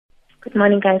Good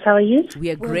morning, guys. How are you? We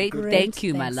are great. Thank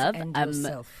you, my love.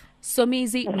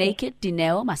 Somizi, Naked,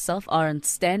 Dineo, myself are on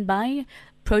standby.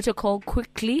 Protocol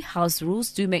quickly, house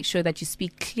rules. Do make sure that you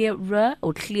speak clear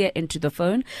into the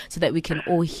phone so that we can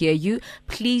all hear you.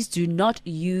 Please do not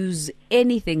use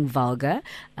anything vulgar,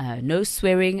 no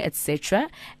swearing, etc.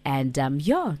 And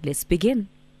let's begin.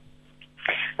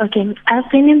 Okay,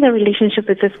 I've been in the relationship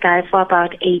with this guy for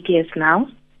about 8 years now.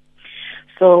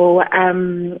 So,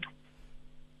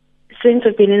 since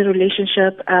we've been in a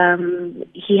relationship,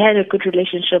 he had a good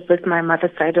relationship with my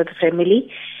mother's side of the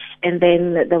family. And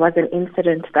then there was an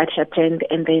incident that happened,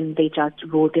 and then they just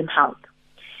ruled him out.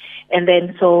 And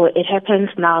then so it happens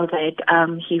now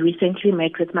that he recently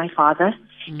met with my father,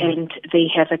 and they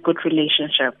have a good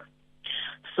relationship.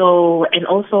 So, and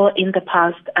also in the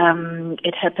past,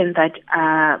 it happened that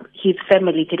his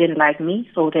family didn't like me,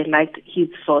 so they liked his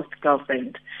first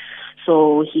girlfriend.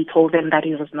 So he told them that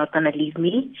he was not going to leave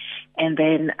me, and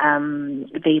then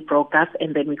they broke up,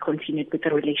 and then we continued with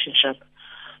the relationship.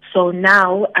 So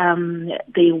now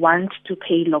they want to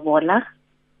pay lobola,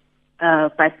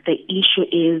 but the issue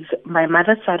is my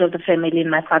mother's side of the family and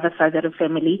my father's side of the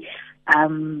family,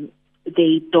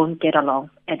 they don't get along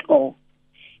at all.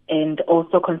 And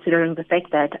also considering the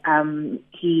fact that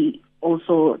he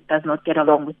also does not get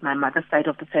along with my mother's side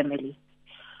of the family.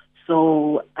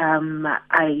 So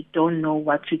I don't know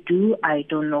what to do. I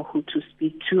don't know who to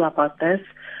speak to about this.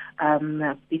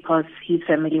 Because his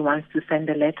family wants to send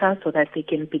a letter so that they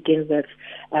can begin with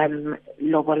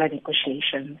lobola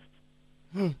negotiations.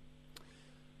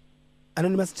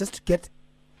 Anonymous, just to get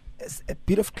a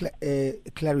bit of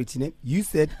clarity, you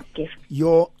said yes.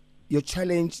 Your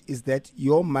challenge is that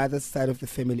your mother's side of the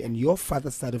family and your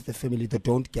father's side of the family, they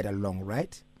don't get along,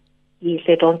 right? Yes,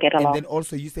 they don't get along. And then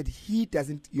also you said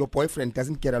your boyfriend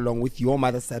doesn't get along with your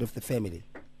mother's side of the family.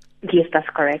 Yes, that's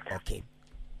correct. Okay.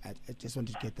 I just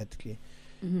wanted to get that clear.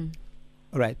 Mm-hmm.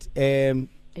 All right.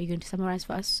 Are you going to summarize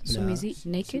for us, Sumizi?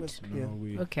 Naked?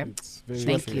 Okay.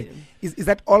 Thank you. Is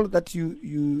that all that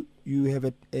you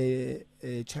have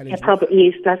a challenge?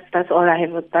 Probably yes. That's all I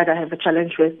have a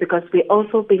challenge with, because we've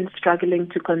also been struggling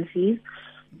to conceive.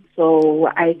 So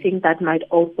I think that might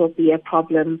also be a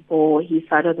problem for his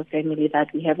side of the family,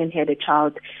 that we haven't had a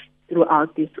child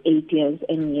throughout these 8 years,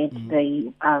 and yet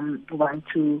they want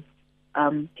to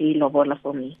pay lobola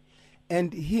for me.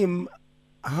 And him,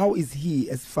 how is he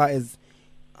as far as,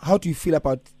 how do you feel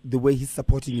about the way he's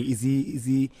supporting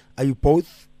you? Are you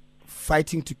both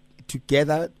fighting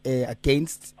together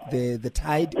against the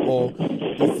tide, or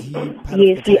is he part of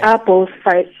the tide?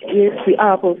 We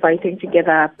are both fighting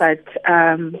together, but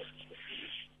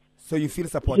so you feel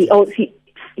supportive?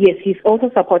 Yes, he's also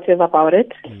supportive about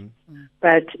it.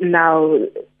 But now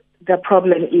the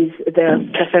problem is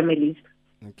the families.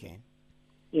 Okay.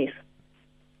 Yes.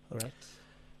 All right.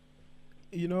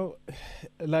 You know,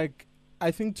 like,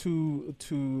 I think to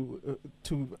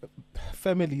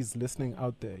families listening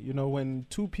out there, you know, when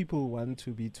two people want to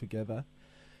be together,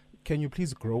 can you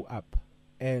please grow up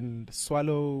and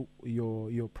swallow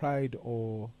your pride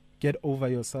or get over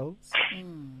yourselves?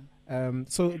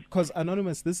 So, because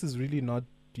Anonymous, this is really not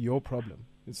your problem.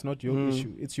 It's not your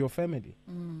issue. It's your family.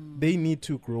 They need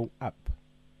to grow up.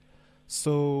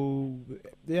 So,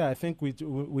 yeah, I think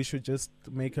we should just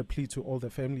make a plea to all the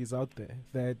families out there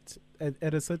that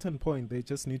at a certain point, they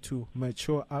just need to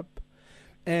mature up.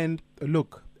 And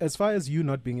look, as far as you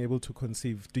not being able to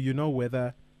conceive, do you know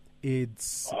whether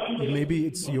maybe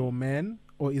it's your man,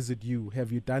 or is it you?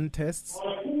 Have you done tests?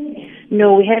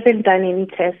 No, we haven't done any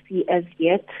tests as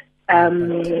yet.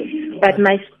 But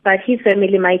his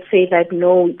family might say that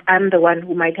no, I'm the one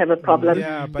who might have a problem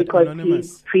because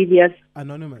his previous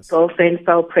girlfriend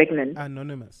fell pregnant.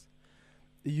 Anonymous,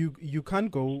 you can't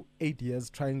go 8 years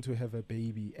trying to have a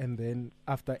baby, and then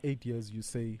after 8 years you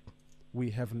say we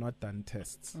have not done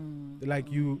tests. Like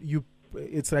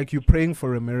it's like you're praying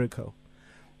for a miracle.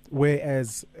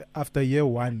 Whereas after year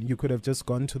one, you could have just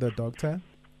gone to the doctor.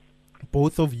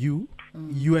 Both of you,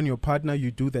 you and your partner,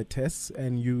 you do the tests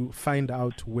and you find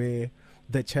out where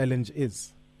the challenge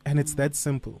is. And it's that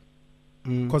simple.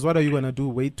 Because what are you going to do?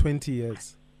 Wait 20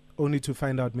 years only to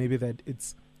find out maybe that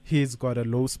he's got a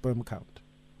low sperm count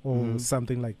or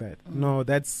something like that. No,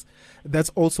 that's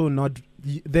also not,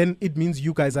 then it means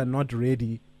you guys are not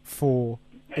ready for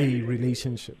a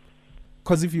relationship.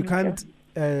 Because if you can't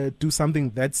do something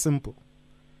that simple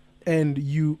and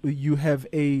you have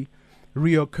a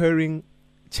reoccurring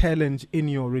challenge in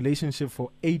your relationship for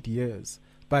 8 years,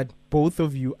 but both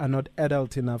of you are not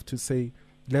adult enough to say,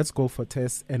 let's go for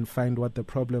tests and find what the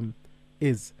problem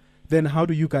is, then how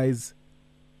do you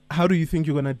think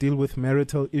you're going to deal with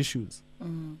marital issues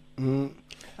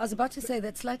I was about to say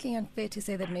that's slightly unfair to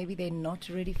say that maybe they're not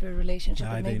ready for a relationship,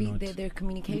 but maybe their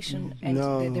communication and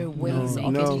their ways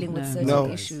of dealing with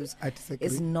certain issues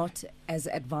is not as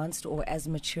advanced or as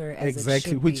mature as it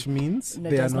should be. Which means it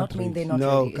does not mean they're not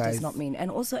ready. Guys. It does not mean.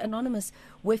 And also, Anonymous,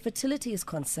 where fertility is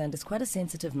concerned, it's quite a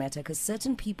sensitive matter because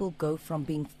certain people go from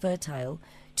being fertile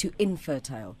to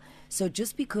infertile. So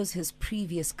just because his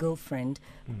previous girlfriend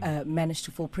managed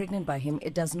to fall pregnant by him,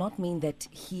 it does not mean that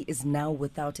he is now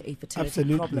without a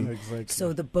fertility problem. Exactly.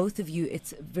 So the both of you,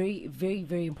 it's very, very,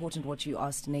 very important what you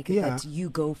asked, Naked, that you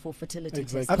go for fertility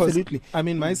tests. Absolutely. I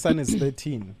mean, my son is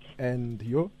 13, and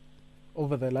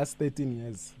over the last 13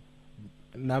 years,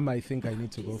 now I think I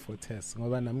need to go for tests.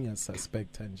 I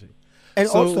suspect Tanje. And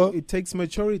so also, it takes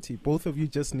maturity. Both of you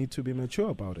just need to be mature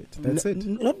about it. That's it.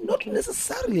 Not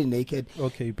necessarily, Naked.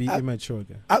 Okay, be immature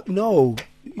then. No.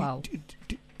 Wow.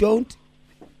 Don't.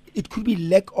 It could be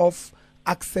lack of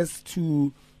access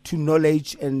to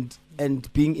knowledge and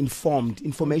being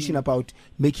information about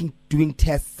doing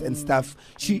tests and stuff.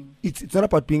 It's not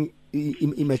about being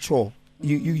immature.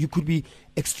 You could be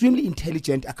extremely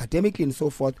intelligent academically and so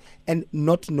forth and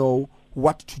not know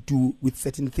what to do with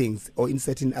certain things or in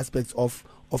certain aspects of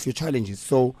your challenges.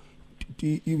 So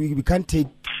we can't take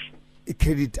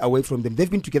credit away from them. They've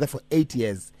been together for 8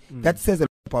 years. That says a lot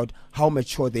about how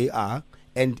mature they are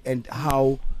and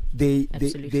how they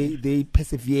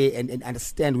persevere and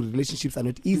understand relationships are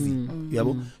not easy.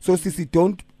 So Sissy,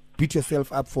 don't beat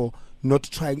yourself up for not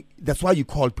trying. That's why you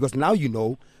called, because now you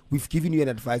know. We've given you an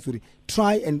advice.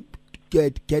 Try and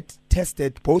get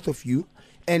tested, both of you.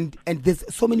 And there's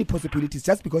so many possibilities.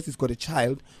 Just because he's got a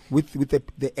child with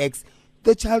the ex,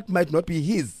 the child might not be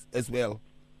his as well.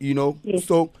 Yes.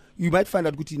 So you might find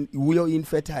out we are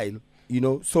infertile.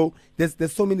 So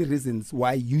there's so many reasons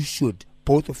why you should,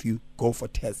 both of you, go for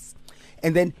tests.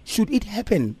 And then should it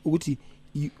happen, Uguti,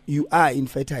 you are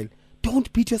infertile,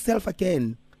 don't beat yourself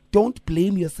again. Don't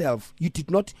blame yourself. You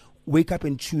did not wake up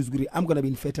and choose, I'm going to be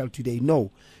infertile today. No.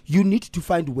 You need to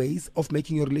find ways of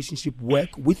making your relationship work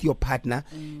with your partner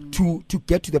to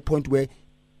get to the point where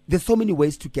there's so many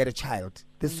ways to get a child.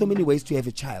 There's so many ways to have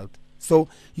a child. So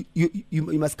you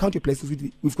must count your places.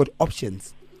 We've got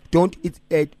options.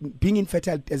 Being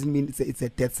infertile doesn't mean it's a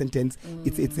death sentence.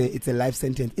 It's a life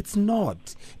sentence. It's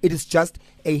not. It is just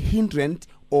a hindrance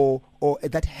or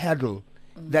that hurdle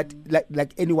that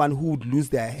like anyone who would lose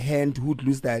their hand, who would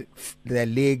lose their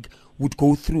leg would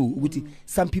go through.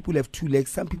 Some people have 2 legs,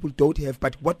 some people don't have,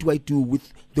 but what do I do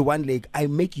with the 1 leg? I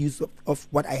make use of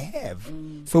what I have.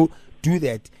 So do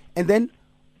that. And then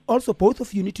also both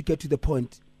of you need to get to the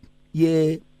point,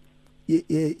 Julius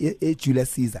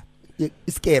Caesar,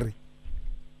 it's scary.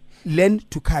 Learn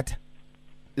to cut.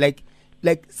 Like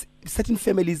certain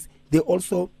families, they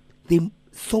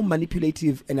so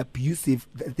manipulative and abusive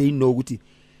that they know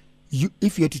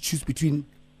if he had to choose between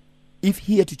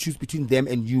them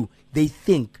and you, they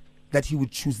think that he would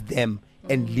choose them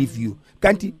and leave you.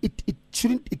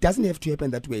 It doesn't have to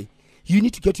happen that way. You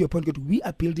need to get to a point that we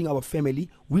are building our family,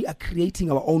 we are creating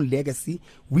our own legacy,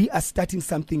 we are starting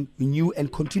something new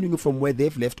and continuing from where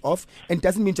they've left off. And it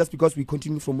doesn't mean just because we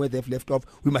continue from where they've left off,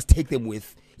 we must take them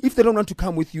with. If they don't want to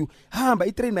come with you,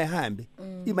 train my hand.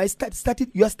 You are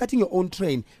starting your own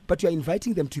train, but you are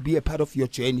inviting them to be a part of your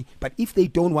journey. But if they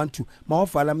don't want to,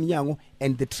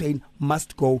 and the train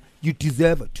must go. You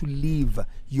deserve to live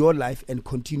your life and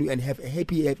continue and have a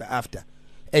happy ever after.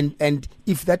 And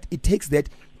if it takes that,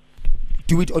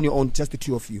 do it on your own, just the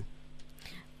two of you.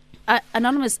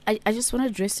 Anonymous, I just want to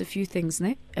address a few things,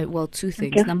 ne? 2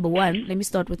 things. Okay. Number one, let me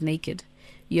start with Naked.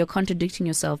 You're contradicting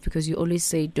yourself because you always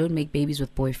say don't make babies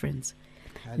with boyfriends.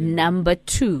 Hallelujah. Number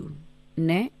 2,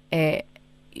 ne?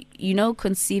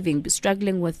 Conceiving,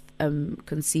 struggling with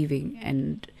conceiving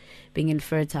and being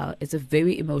infertile is a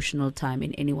very emotional time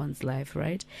in anyone's life,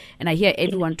 right? And I hear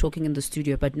everyone talking in the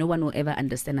studio, but no one will ever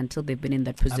understand until they've been in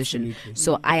that position. Absolutely.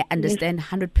 So I understand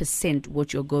 100%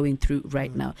 what you're going through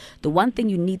right now. The one thing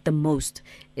you need the most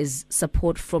is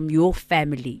support from your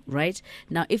family, right?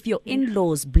 Now, if your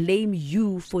in-laws blame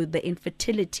you for the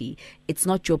infertility, it's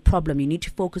not your problem. You need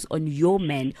to focus on your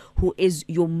man, who is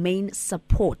your main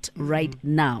support right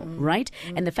now, right?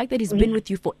 And the fact that he's been with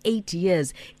you for 8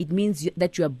 years, it means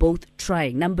that you are both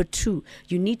trying. Number 2,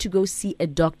 you need to go see a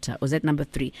doctor. Or is that number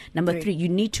 3? Number 3, you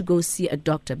need to go see a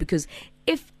doctor, because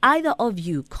if either of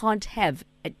you can't have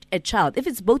a child, if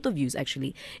it's both of you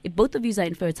actually, if both of you are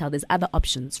infertile, there's other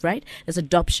options, right? There's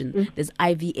adoption, there's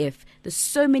IVF, there's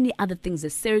so many other things,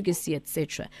 there's surrogacy,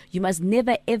 etc. You must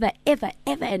never, ever, ever,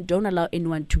 ever, and don't allow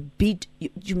anyone to beat you,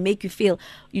 to make you feel,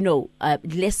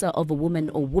 lesser of a woman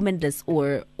or womanless,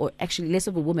 or actually less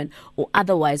of a woman or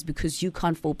otherwise, because you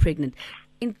can't fall pregnant,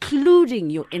 including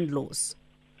your in-laws.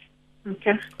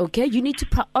 Okay, you need to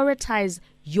prioritize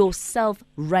yourself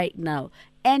right now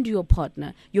and your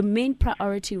partner. Your main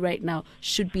priority right now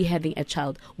should be having a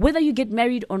child, whether you get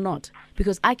married or not,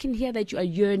 because I can hear that you are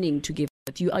yearning to give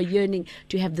birth. You are yearning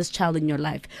to have this child in your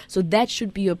life. So that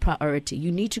should be your priority.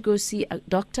 You need to go see a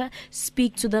doctor,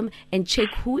 speak to them, and check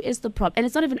who is the problem. And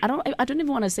it's not even, I don't even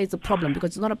want to say it's a problem,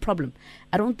 because it's not a problem.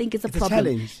 I don't think it's a problem.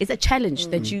 Challenge. It's a challenge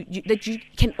that you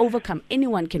can overcome.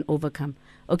 Anyone can overcome.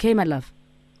 Okay, my love?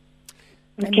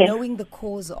 And knowing the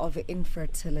cause of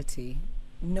infertility,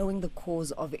 knowing the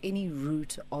cause of any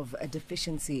root of a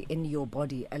deficiency in your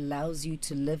body, allows you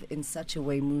to live in such a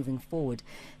way moving forward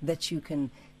that you can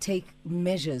take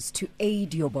measures to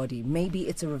aid your body. Maybe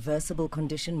it's a reversible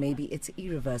condition, maybe it's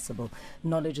irreversible.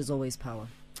 Knowledge is always power.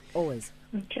 Always.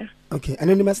 Okay,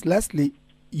 Anonymous, lastly,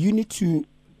 you need to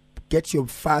get your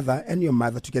father and your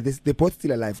mother together. They're both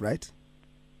still alive, right?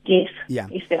 Yes. Yeah.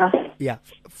 Yes, they are. Yeah.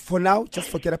 For now, just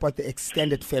forget about the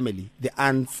extended family, the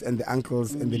aunts and the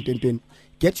uncles and the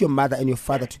get your mother and your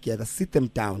father together, sit them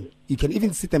down. You can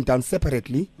even sit them down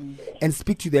separately and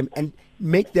speak to them and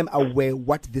make them aware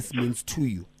what this means to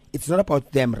you. It's not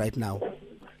about them right now.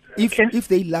 If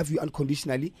they love you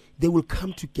unconditionally, they will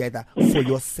come together for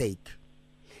your sake.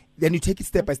 Then you take it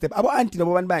step by step.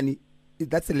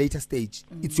 That's a later stage.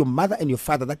 It's your mother and your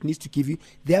father that needs to give you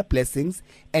their blessings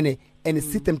and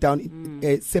sit them down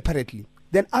separately.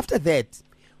 Then after that,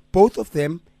 both of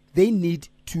them, they need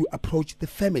to approach the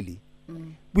family.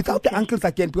 Without the uncles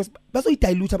again, because that's why you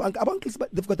dilute our uncles.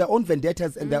 They've got their own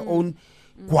vendettas and their own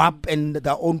guap and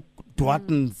their own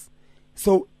dwatons.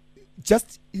 So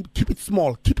just keep it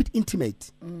small, keep it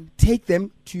intimate. Take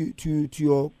them to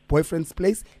your boyfriend's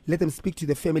place. Let them speak to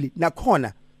the family. Now,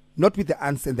 corner. Not with the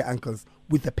aunts and the uncles,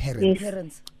 with the parents.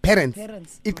 Yes.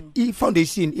 Parents.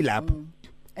 Foundation ilap.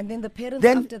 And then the parents,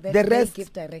 after that, they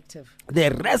give directive.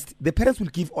 The parents will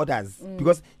give orders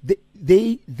because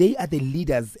they are the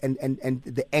leaders and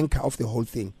the anchor of the whole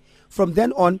thing. From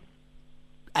then on,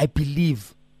 I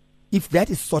believe if that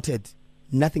is sorted,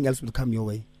 nothing else will come your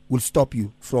way, will stop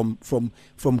you from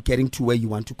getting to where you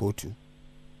want to go to.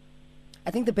 I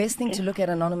think the best thing to look at,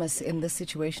 Anonymous, in this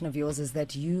situation of yours is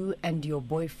that you and your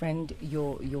boyfriend,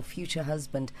 your future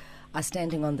husband, are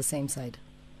standing on the same side.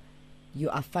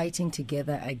 You are fighting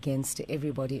together against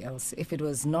everybody else. If it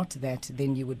was not that,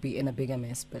 then you would be in a bigger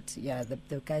mess. But yeah,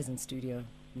 the guys in studio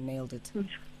nailed it.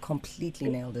 Completely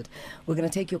nailed it. We're going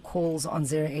to take your calls on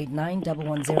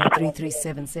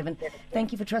 089-110-3377.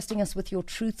 Thank you for trusting us with your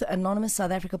truth. Anonymous,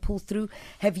 South Africa, pull through.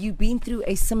 Have you been through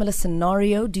a similar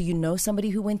scenario? Do you know somebody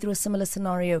who went through a similar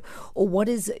scenario? Or what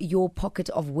is your pocket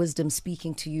of wisdom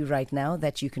speaking to you right now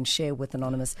that you can share with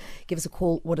Anonymous? Give us a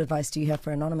call. What advice do you have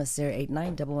for Anonymous?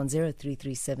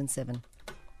 089-110-3377.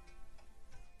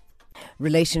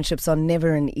 Relationships are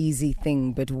never an easy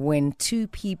thing, but when two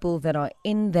people that are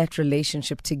in that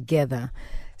relationship together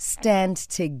stand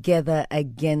together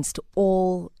against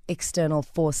all external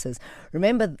forces.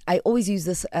 Remember, I always use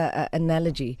this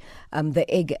analogy, the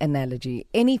egg analogy.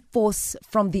 Any force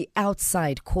from the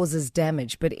outside causes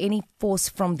damage, but any force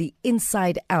from the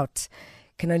inside out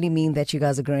can only mean that you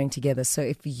guys are growing together. So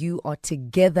if you are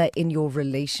together in your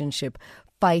relationship,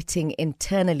 fighting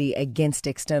internally against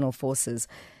external forces,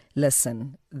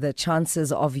 listen, the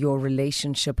chances of your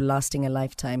relationship lasting a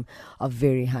lifetime are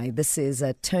very high. This is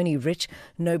Tony Rich,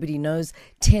 Nobody Knows,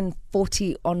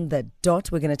 10:40 on the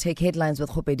dot. We're going to take headlines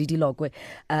with Hope Didilogwe.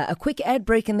 A quick ad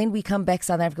break, and then we come back,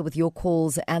 South Africa, with your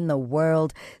calls and the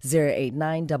world.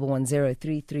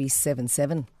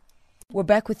 089-110-3377. We're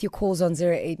back with your calls on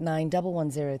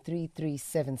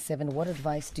 089-110-3377. What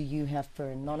advice do you have for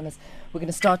Anonymous? We're going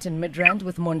to start in Midrand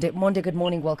with Monde. Monde, good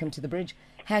morning. Welcome to the bridge.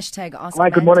 Hashtag Ask Hi,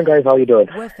 good morning, guys. How are you doing?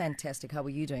 We're fantastic. How are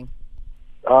you doing?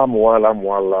 I'm well.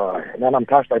 Man, I'm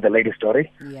touched by the latest story.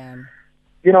 Yeah.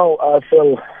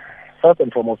 So first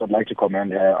and foremost, I'd like to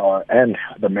commend her and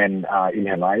the men in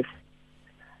her life.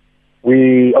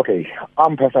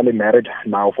 I'm personally married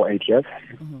now for 8 years.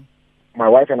 Mm-hmm. My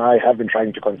wife and I have been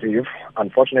trying to conceive,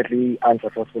 unfortunately,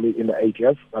 unsuccessfully in the 8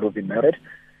 years that we've been married.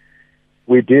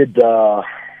 We did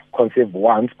conceive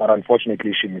once, but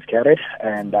unfortunately she miscarried,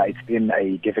 and it's been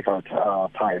a difficult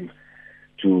time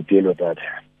to deal with that.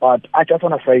 But I just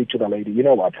want to say to the lady, you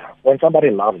know what? When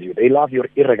somebody loves you, they love you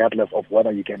irregardless of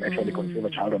whether you can actually conceive a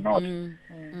child or not.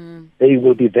 They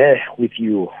will be there with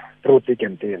you through thick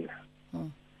and thin.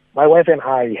 My wife and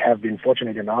I have been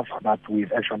fortunate enough that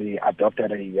we've actually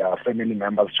adopted a family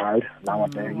member's child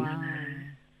nowadays.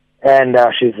 And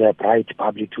she's a bright,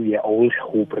 bubbly 2-year-old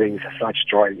who brings such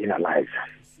joy in her life.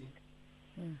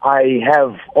 I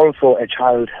have also a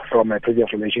child from a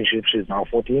previous relationship. She's now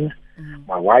 14.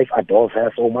 My wife adores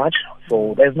her so much,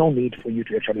 so there's no need for you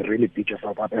to actually really beat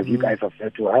yourself up. As you guys have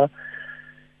said to her,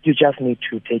 you just need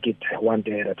to take it one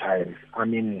day at a time. I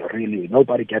mean, really,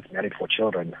 nobody gets married for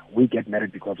children. We get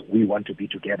married because we want to be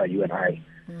together, you and I.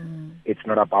 It's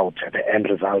not about the end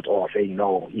result or saying,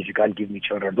 no, if you can't give me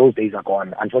children, those days are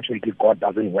gone. Unfortunately, God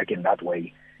doesn't work in that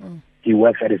way. He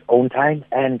works at his own time,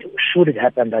 and should it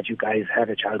happen that you guys have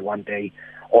a child one day,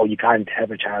 or you can't have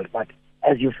a child, but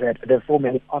as you said, there's so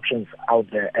many options out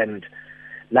there, and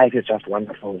life is just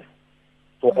wonderful.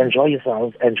 So enjoy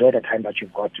yourselves, enjoy the time that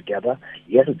you've got together.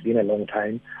 Yes, it's been a long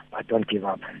time, but don't give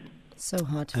up. So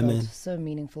heartfelt, so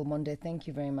meaningful. Monde, thank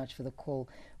you very much for the call.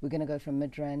 We're going to go from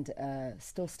Midrand,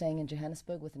 still staying in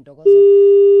Johannesburg with Ndogozo.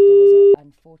 Ndogozo,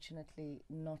 unfortunately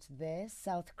not there.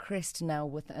 South Crest now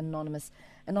with Anonymous.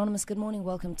 Anonymous, good morning.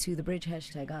 Welcome to The Bridge.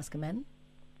 #AskAman.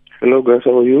 Hello, guys.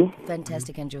 How are you?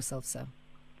 Fantastic. And yourself, sir?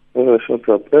 Shut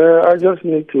up. I just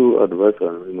need to advise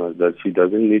her that she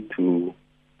doesn't need to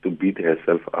beat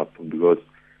herself up, because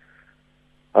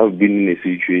I've been in a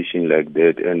situation like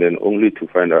that, and then only to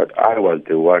find out I was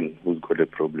the one who's got a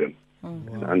problem.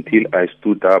 Until I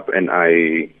stood up and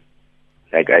I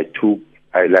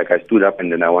stood up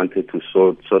and then I wanted to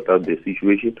sort out the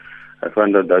situation. I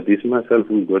found out that it's myself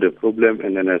who's got a problem,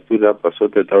 and then I stood up, I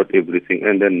sorted out everything,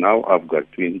 and then now I've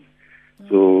got twins.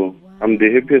 So I'm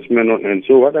the happiest man on earth.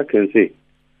 So what I can say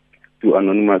to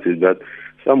Anonymous is that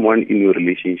someone in your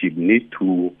relationship needs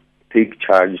to take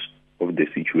charge of the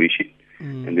situation.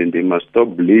 And then they must stop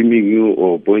blaming you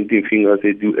or pointing fingers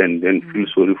at you and then feel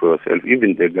sorry for yourself.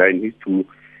 Even the guy needs to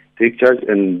take charge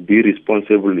and be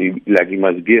responsible. Like, he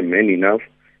must be a man enough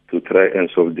to try and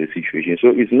solve the situation. So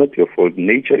it's not your fault.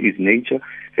 Nature is nature,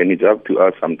 and it's up to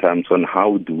us sometimes on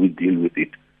how do we deal with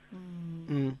it.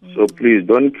 So please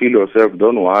don't kill yourself.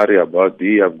 Don't worry about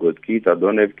I've got kids, I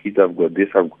don't have kids, I've got this,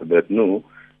 I've got that. No.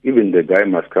 Even the guy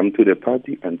must come to the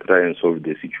party and try and solve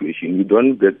the situation. You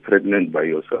don't get pregnant by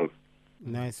yourself.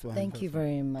 Nice one. Thank you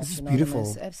very much. This is Anonymous.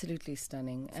 beautiful. Absolutely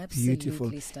stunning.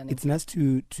 Beautiful. Stunning. It's nice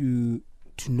to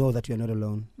know that you're not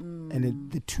alone,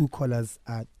 and the two callers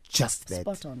are just that.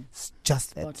 Spot on.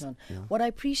 Just Spot that. on. Yeah. What I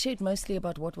appreciate mostly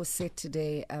about what was said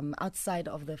today, outside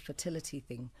of the fertility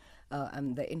thing,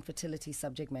 the infertility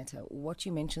subject matter, what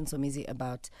you mentioned, Somizi,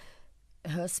 about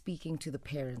her speaking to the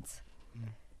parents.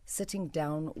 Sitting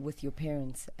down with your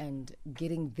parents and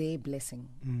getting their blessing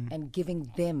and giving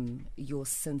them your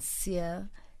sincere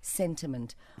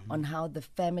sentiment on how the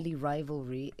family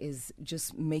rivalry is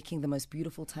just making the most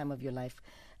beautiful time of your life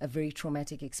a very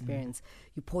traumatic experience.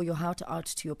 You pour your heart out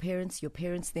to your parents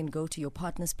then go to your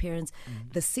partner's parents.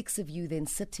 The six of you then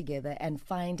sit together and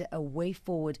find a way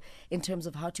forward in terms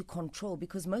of how to control,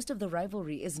 because most of the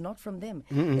rivalry is not from them.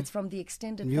 It's from the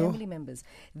extended family members.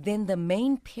 Then the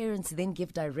main parents then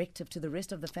give directive to the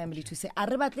rest of the family to say,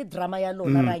 "Arribatle drama ya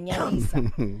lona ra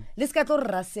nyadisa. Let's get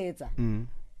rasetsa."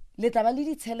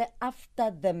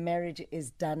 After the marriage is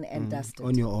done and dusted.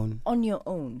 On your own. On your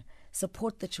own.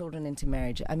 Support the children into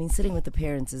marriage. I mean, sitting with the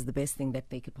parents is the best thing that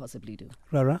they could possibly do.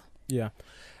 Rara? Yeah.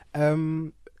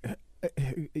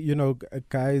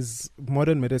 Guys,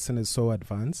 modern medicine is so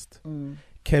advanced.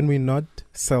 Can we not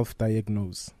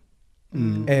self-diagnose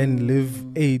and live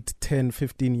 8, 10,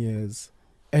 15 years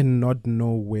and not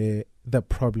know where the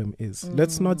problem is?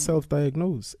 Let's not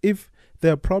self-diagnose. If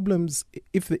there are problems,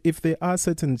 if there are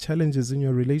certain challenges in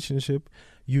your relationship,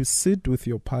 you sit with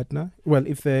your partner. Well,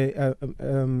 if there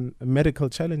are medical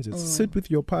challenges, sit with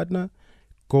your partner,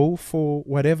 go for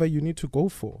whatever you need to go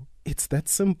for. It's that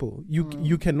simple.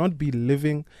 You cannot be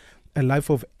living a life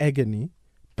of agony,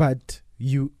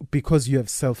 because you have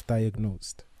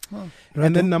self-diagnosed.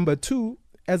 And then number two,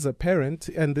 as a parent,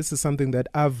 and this is something that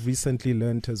I've recently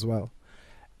learned as well,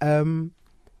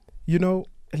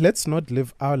 let's not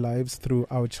live our lives through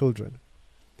our children.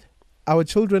 Our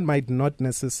children might not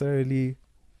necessarily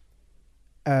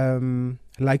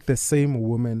like the same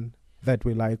woman that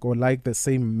we like, or like the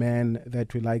same man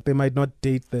that we like. They might not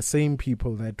date the same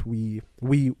people that we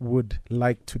would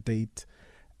like to date.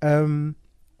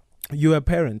 You're a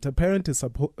parent. A parent is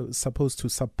supposed to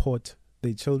support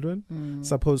their children,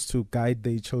 supposed to guide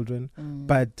their children,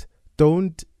 but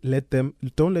don't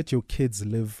let your kids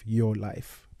live your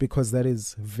life, because that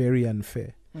is very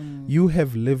unfair. You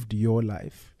have lived your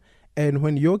life. And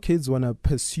when your kids want to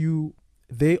pursue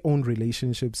their own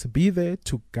relationships, be there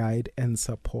to guide and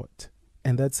support.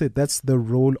 And that's it. That's the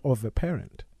role of a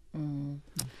parent. All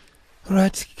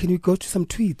right. Can we go to some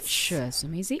tweets? Sure,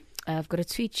 Somizi. I've got a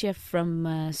tweet here from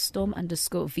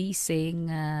Storm_V saying,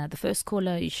 the first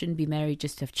caller, you shouldn't be married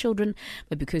just to have children,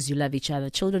 but because you love each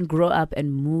other. Children grow up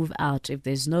and move out. If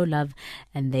there's no love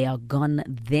and they are gone,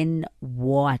 then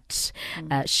what?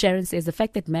 Sharon says, the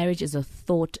fact that marriage is a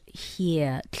thought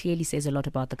here clearly says a lot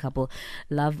about the couple.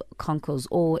 Love conquers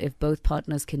all if both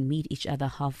partners can meet each other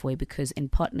halfway, because in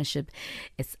partnership,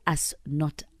 it's us,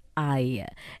 not I.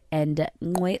 And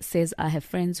Ngwe says, I have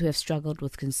friends who have struggled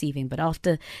with conceiving, but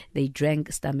after they drank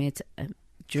stamet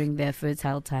during their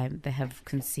fertile time, they have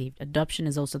conceived. Adoption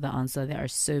is also the answer. There are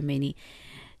so many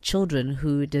children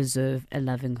who deserve a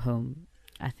loving home.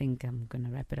 I think I'm going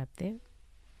to wrap it up there.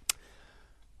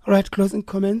 All right, closing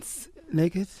comments,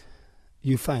 Naked?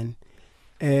 You fine.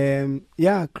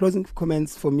 Closing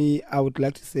comments for me, I would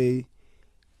like to say,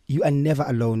 you are never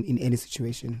alone in any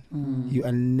situation. You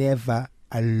are never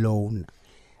alone.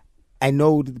 I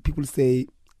know that people say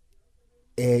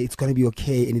it's going to be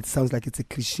okay, and it sounds like it's a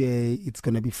cliche, it's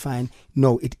going to be fine.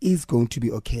 No, it is going to be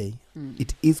okay.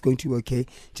 It is going to be okay.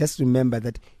 Just remember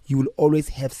that you will always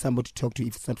have somebody to talk to.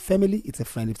 If it's not family, it's a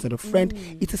friend. If it's not a friend,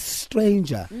 it's a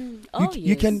stranger.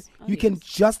 You can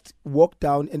just walk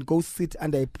down and go sit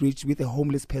under a bridge with a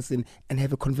homeless person and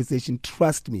have a conversation.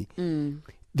 Trust me.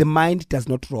 The mind does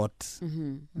not rot.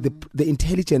 The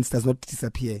intelligence does not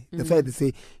disappear. That's why they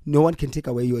say no one can take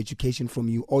away your education from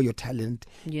you or your talent,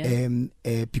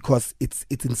 because it's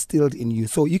instilled in you.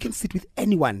 So you can sit with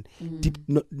anyone.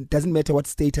 Doesn't matter what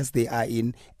status they are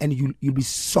in, and you'll be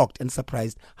shocked and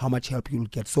surprised how much help you'll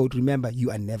get. So remember,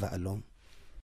 you are never alone.